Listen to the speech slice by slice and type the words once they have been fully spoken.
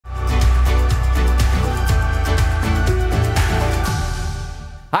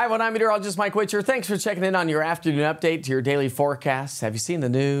Hi, I'm Meteorologist Mike Witcher. Thanks for checking in on your afternoon update to your daily forecast. Have you seen the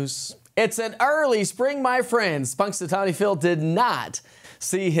news? It's an early spring, my friends. Punxsutawney Phil did not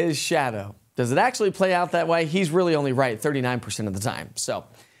see his shadow. Does it actually play out that way? He's really only right 39% of the time. So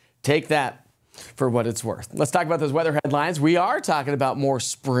take that for what it's worth. Let's talk about those weather headlines. We are talking about more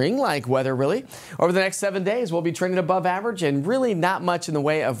spring-like weather, really. Over the next 7 days, we'll be trending above average and really not much in the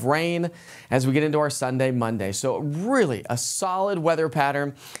way of rain as we get into our Sunday, Monday. So really a solid weather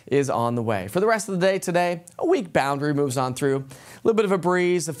pattern is on the way. For the rest of the day today, a weak boundary moves on through. A little bit of a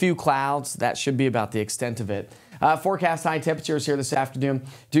breeze, a few clouds. That should be about the extent of it. Forecast high temperatures here this afternoon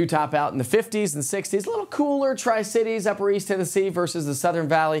do top out in the 50s and 60s. A little cooler Tri-Cities, Upper East Tennessee versus the Southern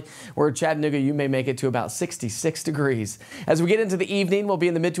Valley, where Chattanooga you may make it to about 66 degrees. As we get into the evening, we'll be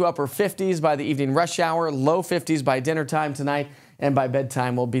in the mid to upper 50s by the evening rush hour, low 50s by dinner time tonight, and by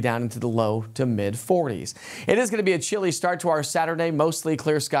bedtime we'll be down into the low to mid 40s. It is going to be a chilly start to our Saturday, mostly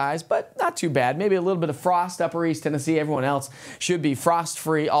clear skies, but not too bad. Maybe a little bit of frost, Upper East Tennessee. Everyone else should be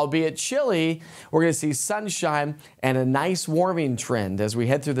frost-free, albeit chilly. We're going to see sunshine and a nice warming trend as we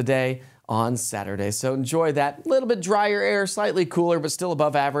head through the day on Saturday. So enjoy that. A little bit drier air, slightly cooler, but still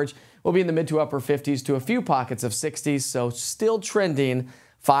above average. We'll be in the mid to upper 50s to a few pockets of 60s, so still trending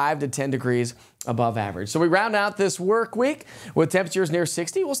 5 to 10 degrees above average. So we round out this work week with temperatures near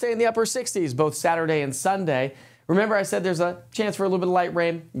 60. We'll stay in the upper 60s both Saturday and Sunday. Remember I said there's a chance for a little bit of light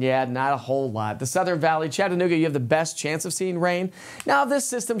rain? Yeah, not a whole lot. The Southern Valley, Chattanooga, you have the best chance of seeing rain. Now, if this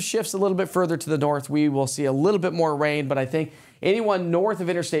system shifts a little bit further to the north, we will see a little bit more rain, but I think anyone north of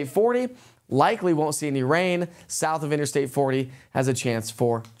Interstate 40 likely won't see any rain. South of Interstate 40 has a chance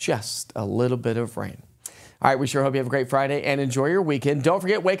for just a little bit of rain. All right, we sure hope you have a great Friday and enjoy your weekend. Don't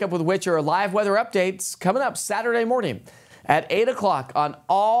forget, Wake Up with Witcher, live weather updates coming up Saturday morning at 8 o'clock on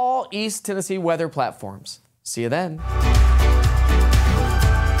all East Tennessee weather platforms. See you then.